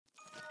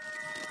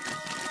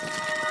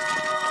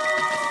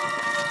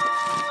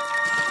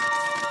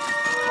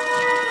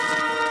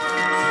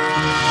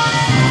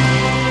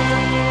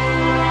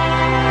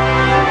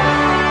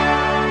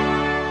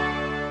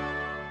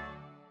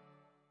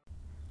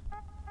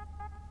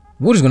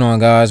What is going on,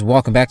 guys?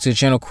 Welcome back to the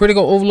channel.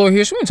 Critical Overlord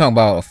here. So we're going to talk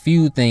about a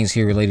few things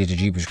here related to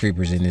Jeepers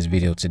Creepers in this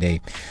video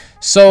today.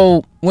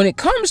 So when it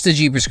comes to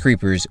Jeepers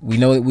Creepers, we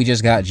know that we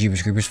just got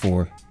Jeepers Creepers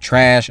 4.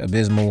 Trash,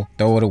 abysmal,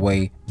 throw it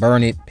away,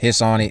 burn it,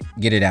 piss on it,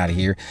 get it out of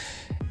here.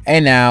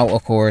 And now,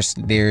 of course,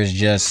 there's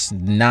just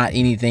not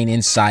anything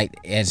in sight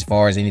as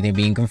far as anything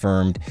being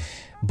confirmed.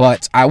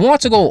 But I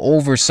want to go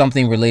over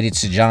something related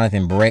to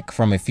Jonathan Breck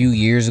from a few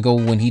years ago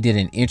when he did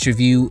an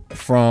interview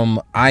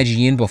from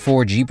IGN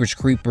before Jeepers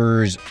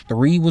Creepers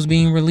 3 was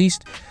being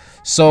released.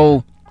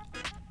 So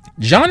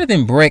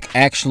Jonathan Breck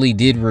actually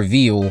did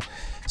reveal,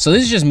 so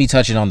this is just me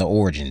touching on the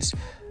origins.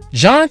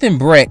 Jonathan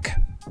Breck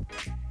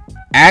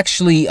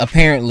actually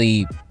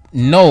apparently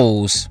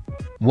knows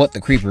what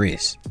the creeper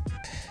is.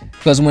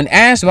 Because when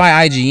asked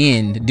by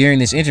IGN during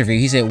this interview,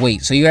 he said,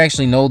 wait, so you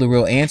actually know the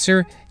real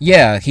answer?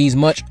 Yeah, he's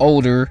much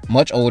older.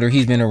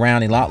 He's been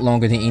around a lot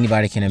longer than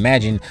anybody can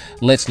imagine.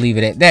 Let's leave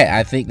it at that.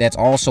 I think that's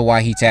also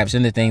why he taps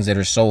into things that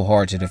are so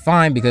hard to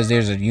define, because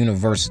there's a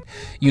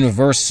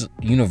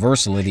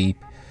universality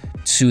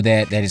to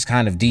that is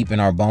kind of deep in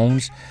our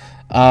bones.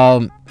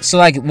 So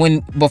like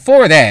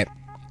before that,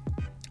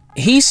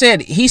 he said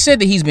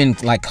that he's been,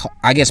 like,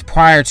 I guess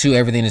prior to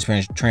everything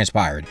that's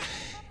transpired,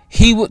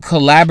 he would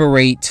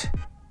collaborate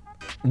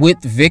with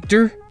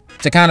Victor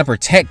to kind of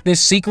protect this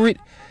secret.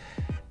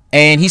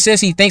 And he says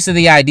he thinks that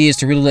the idea is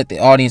to really let the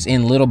audience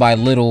in little by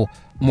little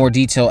more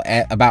detail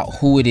about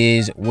who it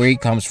is, where he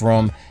comes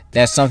from.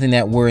 That's something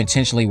that we're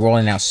intentionally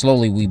rolling out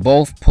slowly. We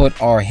both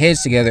put our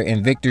heads together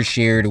and Victor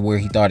shared where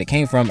he thought it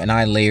came from, and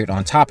I layered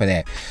on top of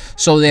that.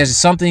 So there's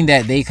something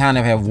that they kind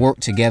of have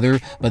worked together,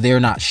 but they're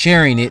not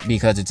sharing it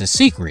because it's a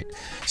secret.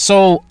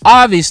 So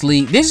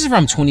obviously this is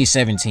from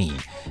 2017.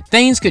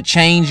 Things could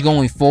change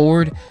going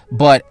forward,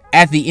 but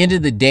at the end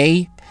of the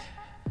day,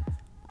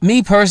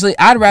 me personally,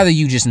 I'd rather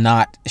you just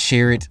not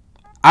share it.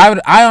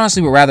 I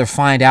honestly would rather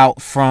find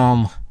out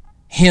from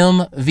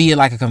him via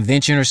like a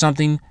convention or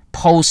something,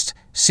 post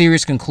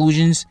serious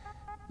conclusions,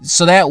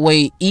 so that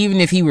way even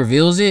if he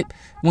reveals it,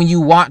 when you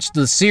watch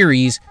the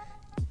series,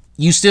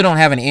 you still don't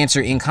have an answer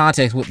in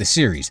context with the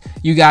series.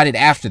 You got it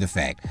after the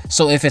fact.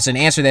 So if it's an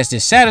answer that's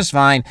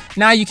dissatisfying,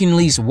 now you can at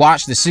least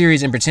watch the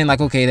series and pretend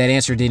like, okay, that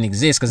answer didn't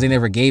exist because they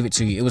never gave it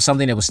to you. It was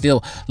something that was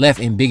still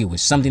left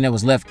ambiguous, something that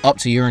was left up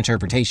to your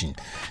interpretation.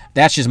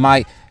 That's just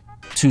my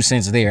 2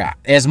 cents there.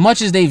 As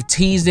much as they've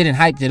teased it and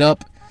hyped it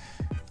up,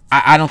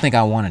 I don't think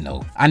I want to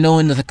know. I know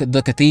in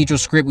the Cathedral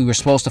Script, we were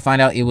supposed to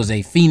find out it was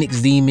a Phoenix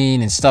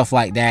demon and stuff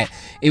like that.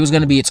 It was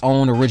going to be its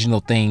own original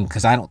thing,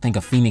 because I don't think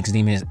a Phoenix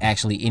demon is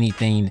actually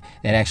anything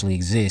that actually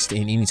exists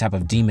in any type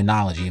of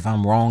demonology. If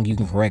I'm wrong, you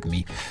can correct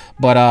me.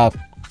 But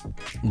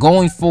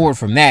going forward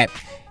from that,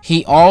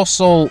 he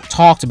also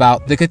talked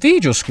about the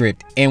Cathedral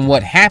Script and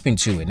what happened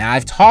to it. Now,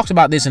 I've talked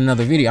about this in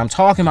another video. I'm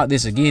talking about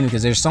this again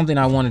because there's something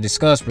I want to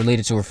discuss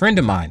related to a friend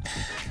of mine.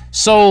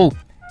 So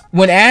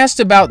when asked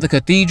about the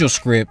Cathedral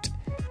Script,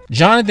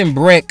 Jonathan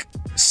Breck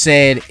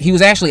said, he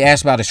was actually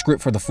asked about a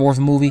script for the 4th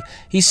movie.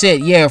 He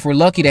said, yeah, if we're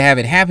lucky to have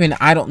it happen,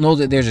 I don't know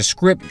that there's a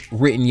script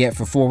written yet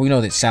for 4. We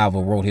know that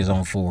Salvo wrote his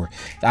own 4.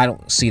 I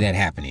don't see that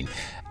happening.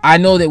 I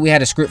know that we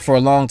had a script for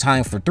a long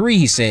time for 3,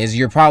 he says.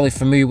 You're probably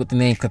familiar with the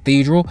name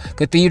Cathedral.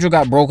 Cathedral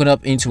got broken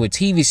up into a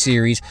TV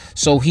series,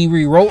 so he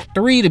rewrote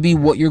 3 to be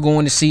what you're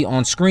going to see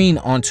on screen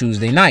on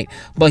Tuesday night.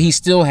 But he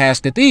still has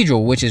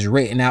Cathedral, which is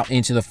written out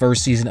into the 1st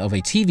season of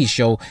a TV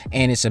show,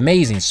 and it's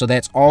amazing. So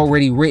that's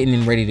already written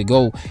and ready to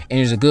go, and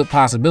there's a good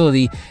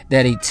possibility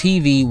that a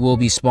TV will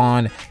be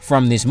spawned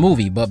from this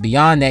movie. But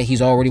beyond that,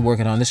 he's already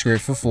working on the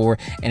script for 4,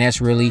 and that's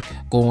really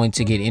going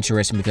to get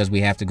interesting because we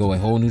have to go a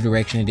whole new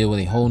direction and deal with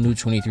a whole new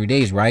 23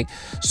 days, right?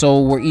 So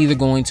we're either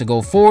going to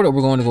go forward, or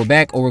we're going to go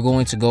back, or we're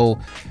going to go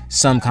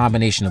some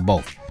combination of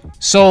both.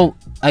 So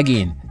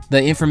again,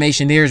 the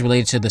information there is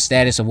related to the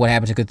status of what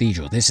happened to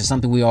Cathedral. This is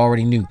something we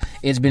already knew.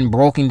 It's been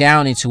broken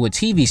down into a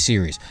TV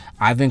series.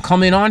 I've been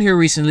coming on here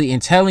recently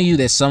and telling you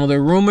that some of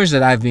the rumors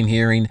that I've been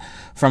hearing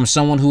from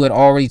someone who had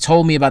already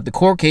told me about the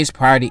court case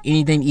prior to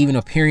anything even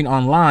appearing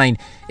online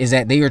is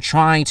that they are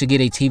trying to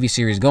get a TV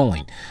series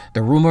going.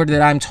 The rumor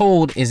that I'm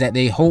told is that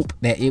they hope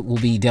that it will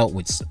be dealt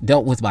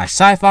with by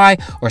Sci-Fi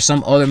or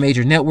some other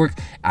major network.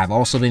 I've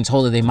also been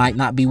told that they might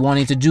not be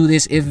wanting to do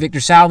this if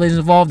Victor Salva is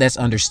involved. That's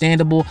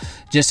understandable,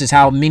 just as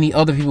how many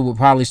other people would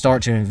probably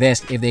start to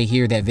invest if they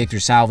hear that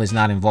Victor Salva is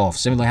not involved.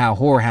 Similar how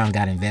Horror Hound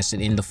got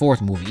invested in the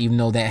 4th movie, even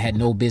though that had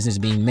no business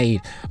being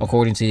made,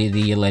 according to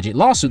the alleged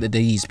lawsuit that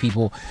these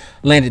people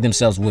landed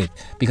themselves with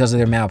because of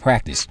their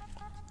malpractice.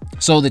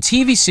 So the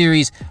TV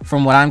series,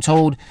 from what I'm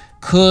told,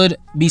 could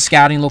be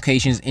scouting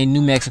locations in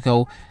New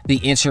Mexico. The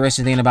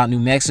interesting thing about New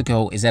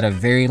Mexico is that a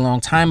very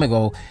long time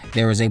ago,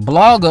 there was a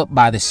blog up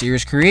by the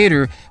series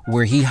creator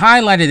where he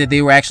highlighted that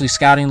they were actually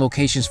scouting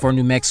locations for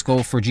New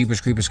Mexico for Jeepers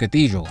Creepers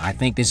Cathedral. I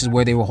think this is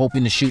where they were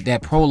hoping to shoot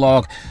that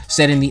prologue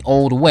set in the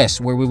Old West,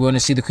 where we were going to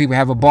see the creeper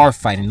have a bar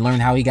fight and learn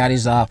how he got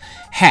his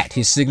hat,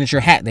 his signature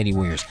hat that he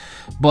wears.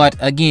 But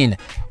again,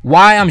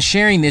 why I'm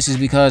sharing this is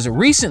because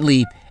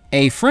recently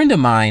a friend of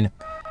mine,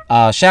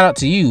 shout out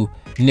to you,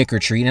 Nick or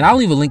Treat, and I'll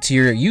leave a link to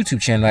your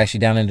YouTube channel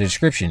actually down in the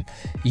description.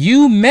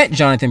 You met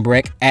Jonathan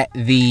Breck at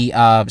the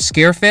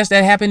Scarefest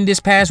that happened this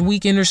past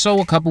weekend or so,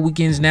 a couple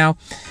weekends now,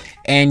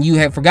 and you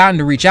had forgotten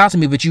to reach out to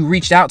me, but you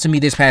reached out to me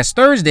this past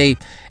Thursday,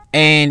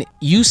 and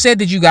you said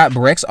that you got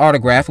Breck's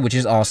autograph, which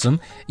is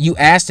awesome. You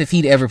asked if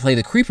he'd ever play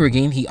the Creeper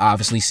again. He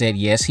obviously said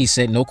yes. He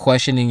said no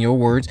question in your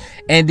words.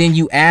 And then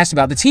you asked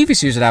about the TV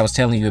series that I was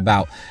telling you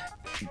about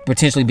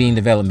potentially being in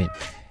development.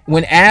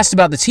 When asked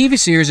about the TV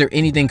series or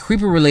anything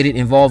Creeper related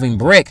involving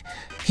Breck,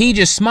 he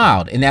just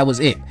smiled, and that was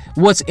it.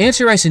 What's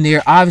interesting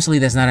there, obviously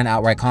that's not an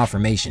outright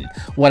confirmation.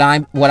 What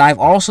I've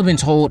also been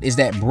told is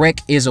that Breck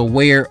is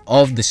aware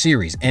of the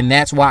series, and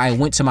that's why I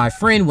went to my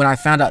friend when I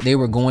found out they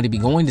were going to be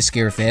going to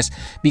Scarefest,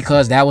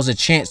 because that was a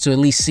chance to at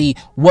least see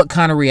what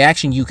kind of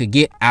reaction you could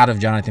get out of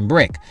Jonathan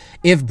Breck.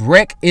 If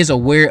Breck is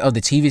aware of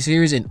the TV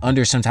series and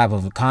under some type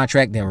of a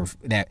contract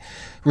that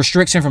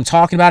restricts him from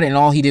talking about it, and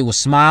all he did was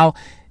smile,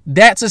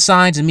 that's a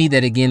sign to me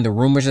that, again, the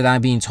rumors that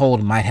I'm being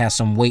told might have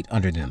some weight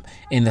under them,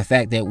 in the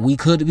fact that we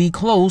could be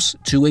close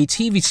to a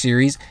TV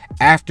series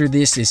after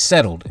this is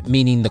settled,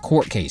 meaning the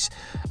court case.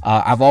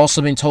 I've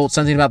also been told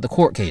something about the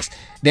court case.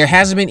 There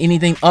hasn't been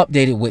anything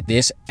updated with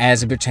this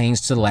as it pertains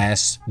to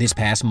this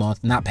past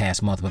month, not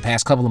past month, but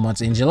past couple of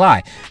months in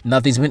July.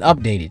 Nothing's been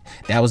updated.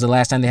 That was the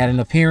last time they had an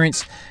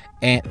appearance.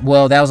 And,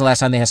 well, that was the last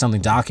time they had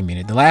something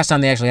documented. The last time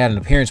they actually had an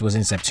appearance was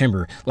in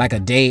September, like a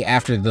day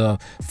after the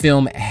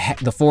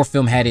fourth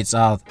film had its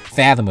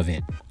Fathom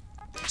event.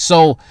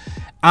 So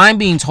I'm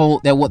being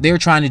told that what they're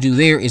trying to do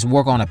there is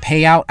work on a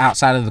payout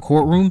outside of the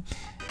courtroom.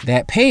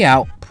 That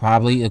payout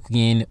probably,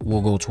 again,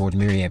 will go towards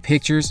Myriad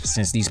Pictures,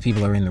 since these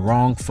people are in the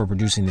wrong for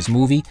producing this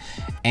movie.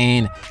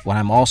 And what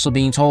I'm also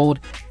being told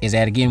is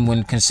that, again,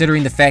 when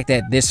considering the fact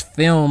that this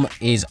film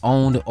is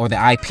owned, or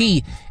the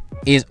IP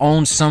is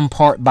owned some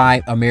part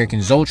by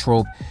American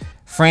Zoetrope,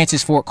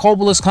 Francis Ford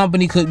Coppola's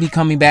company could be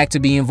coming back to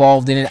be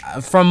involved in it.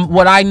 From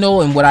what I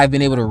know and what I've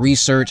been able to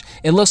research,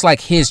 it looks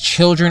like his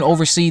children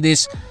oversee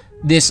this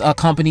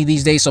company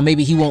these days, so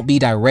maybe he won't be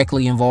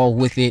directly involved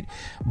with it.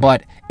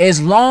 But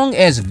as long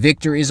as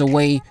Victor is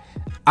away,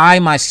 I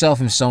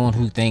myself am someone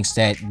who thinks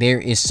that there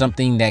is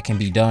something that can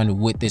be done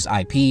with this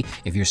IP.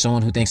 If you're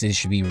someone who thinks that it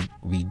should be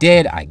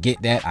dead, I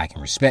get that. I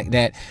can respect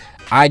that.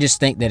 I just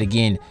think that,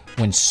 again,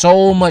 when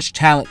so much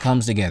talent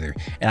comes together,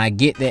 and I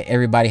get that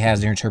everybody has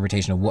their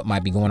interpretation of what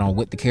might be going on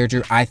with the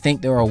character, I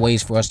think there are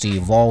ways for us to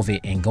evolve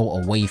it and go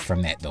away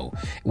from that, though,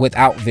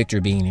 without Victor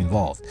being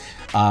involved.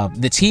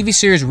 The TV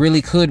series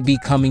really could be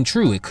coming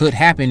true. It could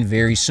happen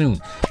very soon.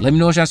 Let me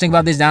know what y'all think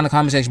about this down in the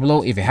comment section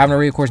below. If you haven't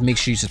already, of course, make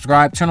sure you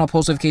subscribe, turn on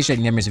post notifications so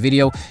you never miss a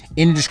video.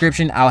 In the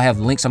description, I'll have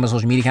links on my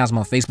social media accounts. I'm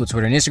on Facebook,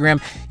 Twitter, and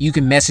Instagram. You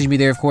can message me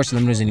there, of course, to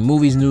let me know if there's any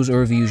movies, news, or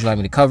reviews you'd like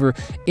me to cover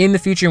in the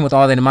future. And with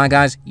all that in mind,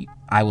 guys,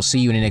 I will see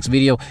you in the next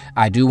video.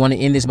 I do want to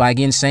end this by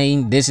again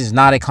saying this is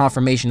not a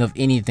confirmation of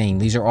anything.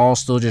 These are all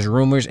still just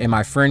rumors, and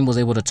my friend was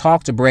able to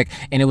talk to Breck,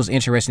 and it was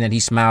interesting that he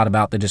smiled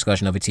about the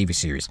discussion of a TV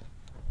series.